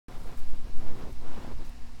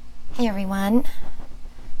Hey everyone,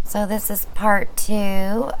 so this is part 2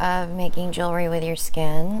 of making jewelry with your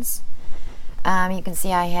skins. You can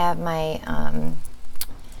see I have my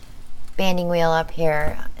banding wheel up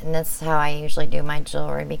here, and this is how I usually do my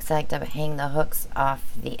jewelry because I like to hang the hooks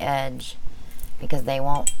off the edge because they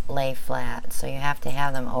won't lay flat, so you have to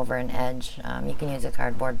have them over an edge. You can use a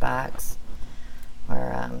cardboard box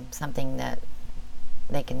or something that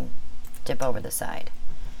they can dip over the side.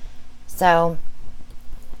 So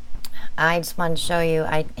I just wanted to show you,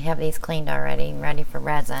 I have these cleaned already, ready for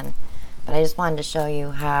resin, but I just wanted to show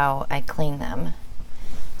you how I clean them.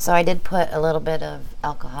 So I did put a little bit of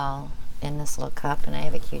alcohol in this little cup, and I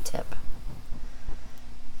have a Q-tip.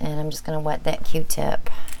 And I'm just going to wet that Q-tip.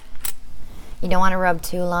 You don't want to rub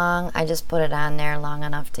too long. I just put it on there long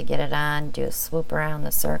enough to get it on, do a swoop around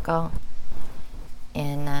the circle,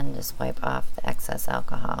 and then just wipe off the excess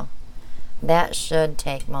alcohol. That should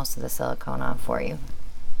take most of the silicone off for you.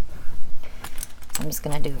 I'm just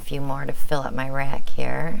going to do a few more to fill up my rack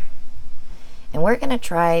here. And we're going to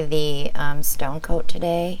try the stone coat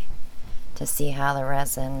today to see how the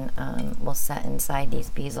resin will set inside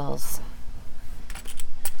these bezels.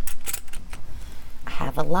 I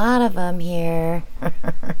have a lot of them here.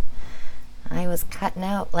 I was cutting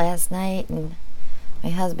out last night, and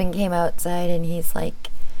my husband came outside and he's like,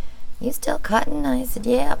 "You still cutting?" I said,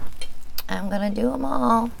 "Yep, I'm going to do them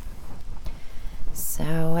all."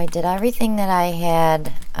 So I did everything that I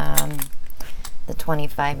had the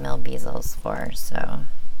 25 mil bezels for, so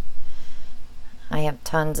I have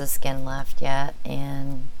tons of skin left yet,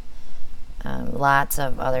 and lots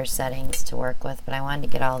of other settings to work with, but I wanted to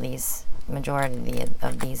get all these, majority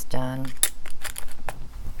of these done.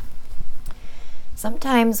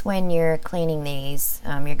 Sometimes when you're cleaning these,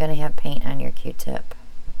 you're going to have paint on your Q-tip.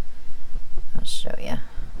 I'll show you.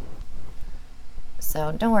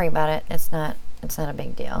 So don't worry about it. It's not a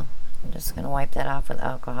big deal. I'm just going to wipe that off with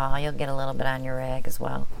alcohol. You'll get a little bit on your rag as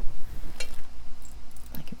well.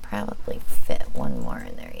 I could probably fit one more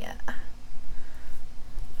in there yet.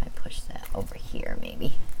 If I push that over here,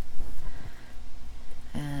 maybe.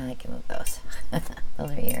 I can move those.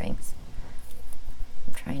 Those are earrings.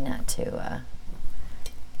 I'm trying not to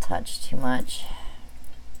touch too much.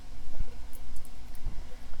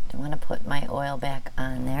 Don't want to put my oil back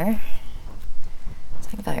on there.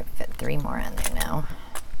 I think I fit 3 more on there now.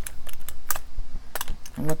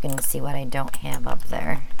 I'm looking to see what I don't have up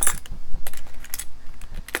there.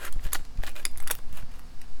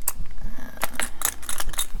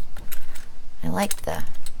 I like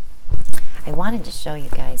I wanted to show you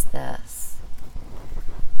guys this.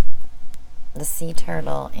 The sea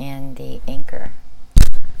turtle and the anchor.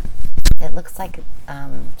 It looks like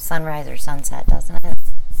sunrise or sunset, doesn't it?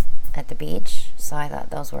 At the beach. So I thought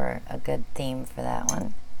those were a good theme for that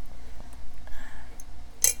one.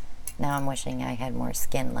 Now I'm wishing I had more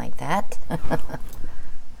skin like that. But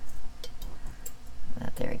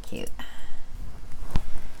they're cute.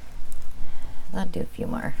 I'll do a few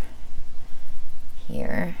more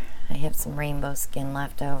here. I have some rainbow skin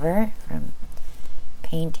left over from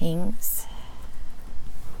paintings.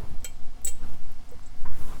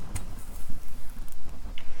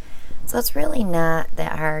 So it's really not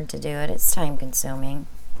that hard to do it. It's time consuming.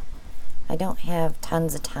 I don't have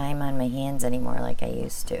tons of time on my hands anymore like I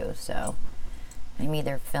used to, so I'm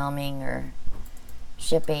either filming or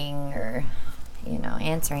shipping or, you know,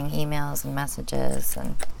 answering emails and messages,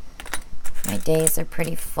 and my days are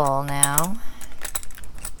pretty full now.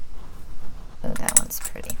 Oh, that one's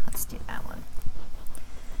pretty. Let's do that one.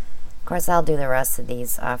 Of course, I'll do the rest of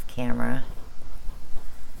these off camera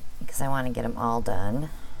because I want to get them all done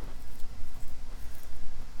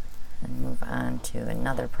and move on to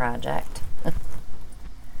another project.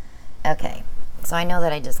 Okay, so I know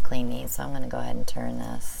that I just cleaned these, so I'm going to go ahead and turn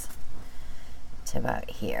this to about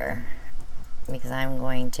here because I'm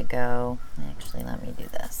going to go, actually let me do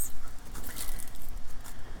this.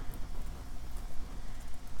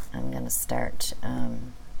 I'm going to start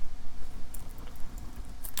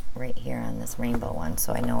right here on this rainbow one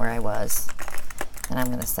so I know where I was, and I'm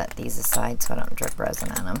going to set these aside so I don't drip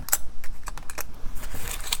resin on them.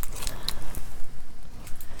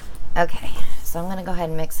 Okay, so I'm going to go ahead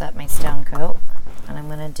and mix up my stone coat, and I'm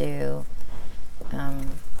going to do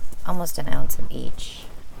almost an ounce of each.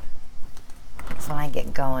 So when I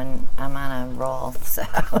get going, I'm on a roll, so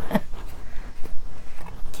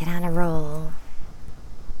get on a roll.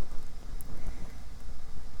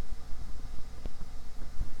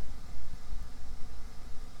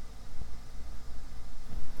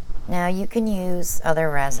 Now you can use other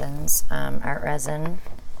resins, art resin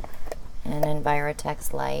and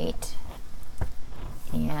Envirotex Light,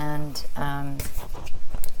 and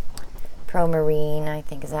Pro Marine, I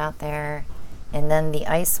think, is out there. And then the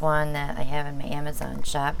ice one that I have in my Amazon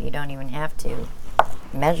shop, you don't even have to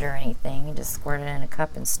measure anything. You just squirt it in a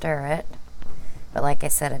cup and stir it. But like I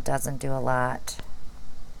said, it doesn't do a lot.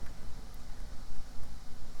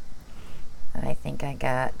 I think I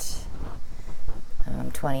got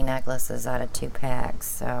 20 necklaces out of 2 packs,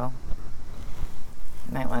 so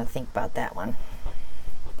you might want to think about that one.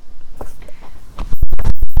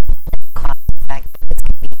 It's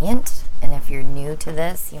convenient, and if you're new to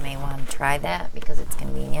this, you may want to try that because it's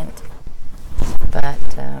convenient. But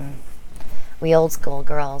we old school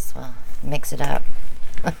girls will mix it up.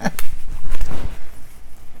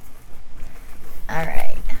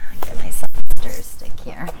 Alright, I'll get myself a stir stick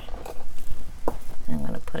here. I'm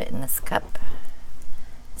going to put it in this cup.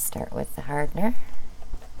 Start with the hardener.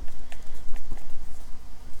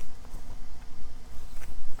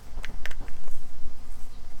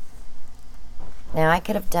 Now I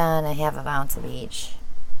could have done a ½ ounce of each,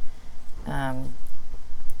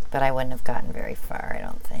 but I wouldn't have gotten very far, I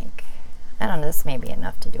don't think. I don't know, this may be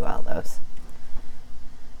enough to do all those.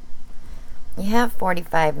 You have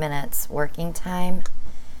 45 minutes working time,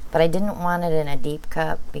 but I didn't want it in a deep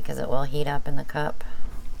cup because it will heat up in the cup.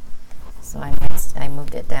 So I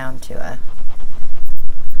moved it down to a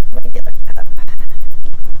regular cup.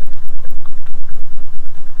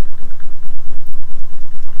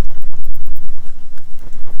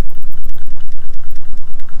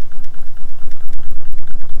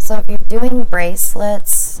 So if you're doing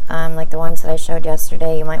bracelets, like the ones that I showed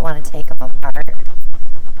yesterday, you might want to take them apart.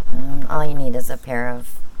 All you need is a pair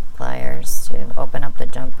of pliers to open up the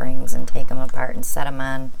jump rings and take them apart and set them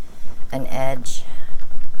on an edge.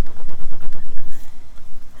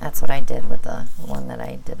 That's what I did with the one that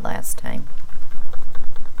I did last time.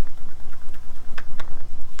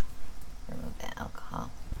 Remove that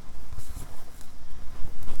alcohol.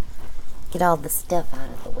 Get all the stuff out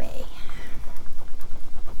of the way.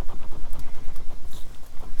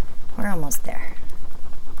 We're almost there.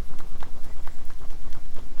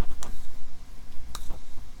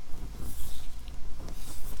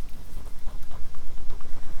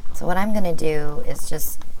 So what I'm going to do is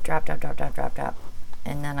just drop, drop, drop, drop, drop, drop,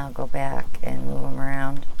 and then I'll go back and move them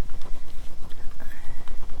around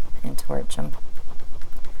and torch them.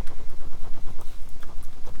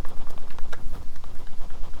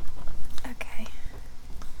 Okay.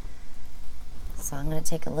 So I'm going to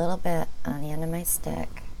take a little bit on the end of my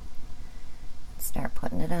stick, start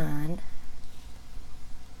putting it on.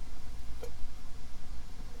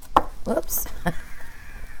 Whoops.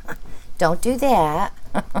 Don't do that.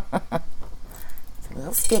 It's a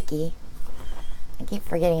little sticky. I keep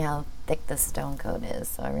forgetting how thick this stone coat is,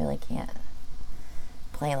 so I really can't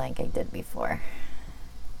play like I did before.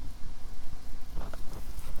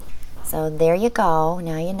 So there you go.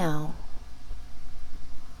 Now you know.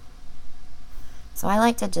 So I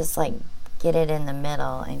like to just like get it in the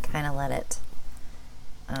middle and kind of let it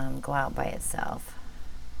go out by itself.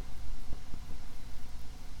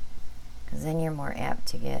 Because then you're more apt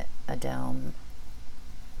to get a dome.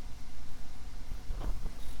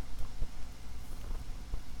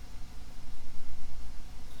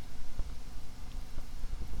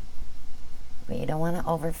 But you don't want to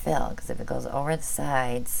overfill, because if it goes over the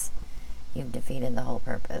sides, you've defeated the whole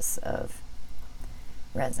purpose of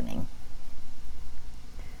resining.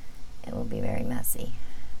 It will be very messy.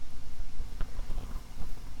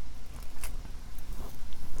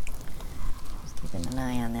 Just keeping an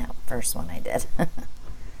eye on that first one I did.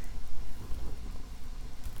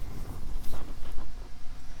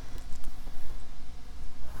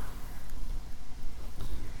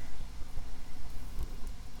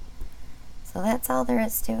 So that's all there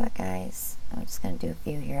is to it, guys. I'm just going to do a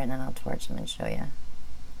few here and then I'll torch them and show you.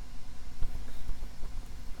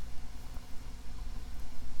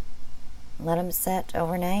 Let them set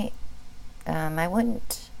overnight. I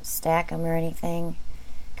wouldn't stack them or anything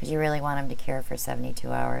because you really want them to cure for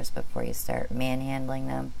 72 hours before you start manhandling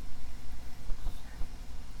them.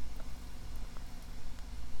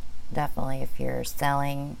 Definitely if you're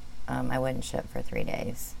selling, I wouldn't ship for 3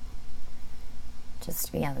 days. Just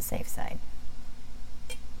to be on the safe side.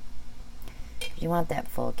 You want that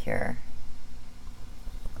full cure.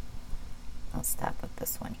 I'll stop with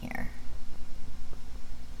this one here.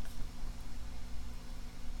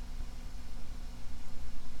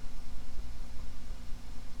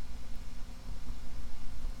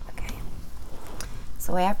 Okay.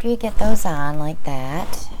 So after you get those on like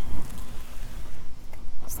that,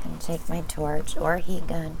 I'm just going to take my torch or heat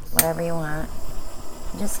gun, whatever you want,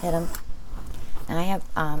 and just hit them. And I have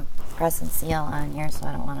press and seal on here, so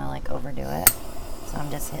I don't want to like overdo it. So I'm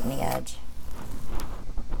just hitting the edge.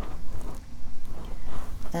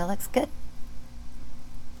 That looks good.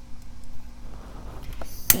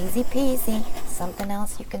 Easy peasy. Something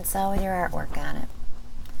else you can sell with your artwork on it.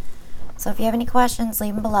 So if you have any questions,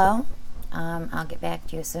 leave them below. I'll get back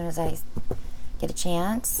to you as soon as I get a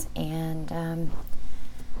chance. And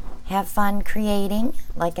have fun creating.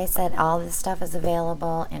 Like I said, all this stuff is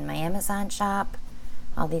available in my Amazon shop.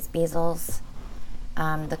 All these bezels.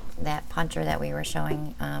 That puncher that we were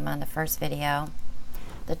showing on the first video.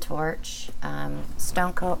 The torch.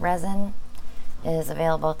 Stone Coat Resin is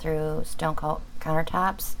available through Stone Coat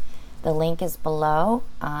Countertops. The link is below.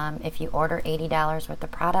 If you order $80 worth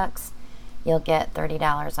of products, you'll get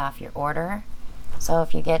 $30 off your order. So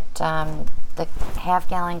if you get the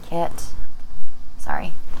half-gallon kit,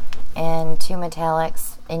 and 2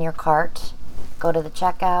 metallics in your cart, go to the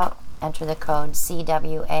checkout, enter the code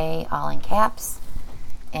CWA, all in caps,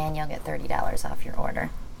 and you'll get $30 off your order.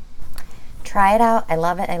 Try it out. I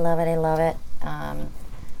love it. I love it. I love it.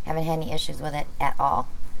 Haven't had any issues with it at all.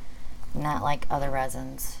 Not like other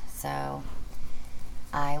resins. So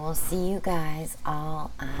I will see you guys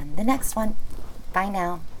all on the next one. Bye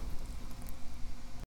now.